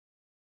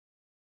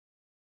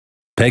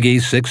Peggy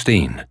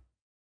 16.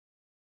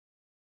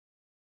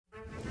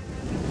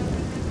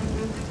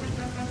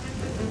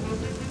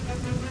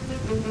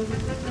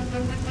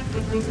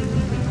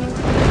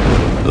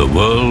 The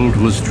world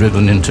was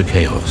driven into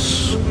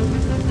chaos.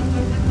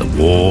 The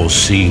war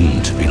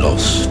seemed to be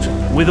lost.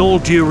 With all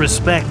due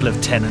respect,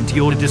 Lieutenant,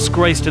 you're a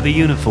disgrace to the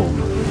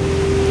uniform.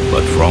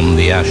 But from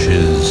the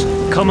ashes,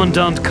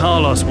 Commandant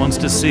Carlos wants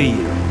to see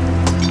you.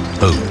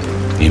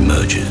 hope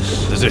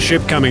emerges. There's a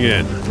ship coming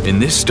in. In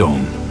this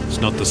storm? It's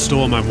not the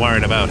storm I'm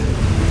worried about.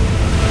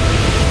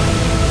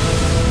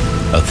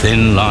 A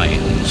thin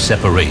line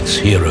separates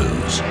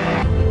heroes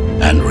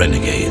and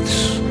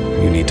renegades.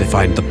 You need to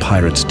find the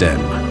pirate's den,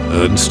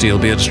 earn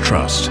Steelbeard's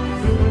trust,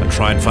 and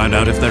try and find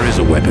out if there is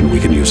a weapon we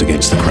can use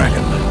against the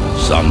Kraken.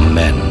 Some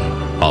men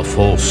are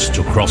forced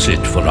to cross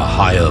it for a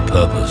higher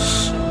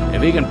purpose.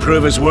 If he can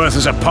prove his worth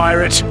as a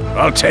pirate,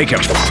 I'll take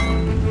him.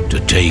 To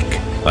take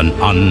an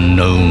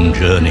unknown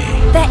journey.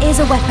 There is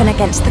a weapon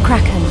against the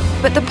Kraken,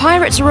 but the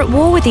pirates are at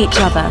war with each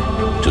other.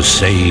 To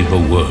save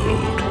a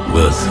world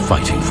worth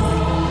fighting for.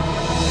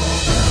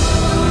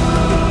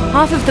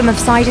 Half of them have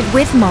sided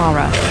with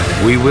Mara.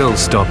 We will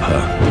stop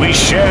her. We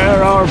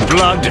share our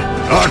blood,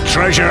 our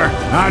treasure,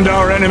 and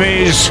our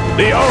enemies.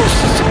 The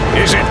oath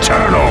is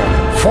eternal,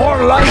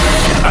 for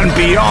life and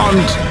beyond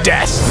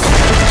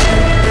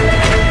death.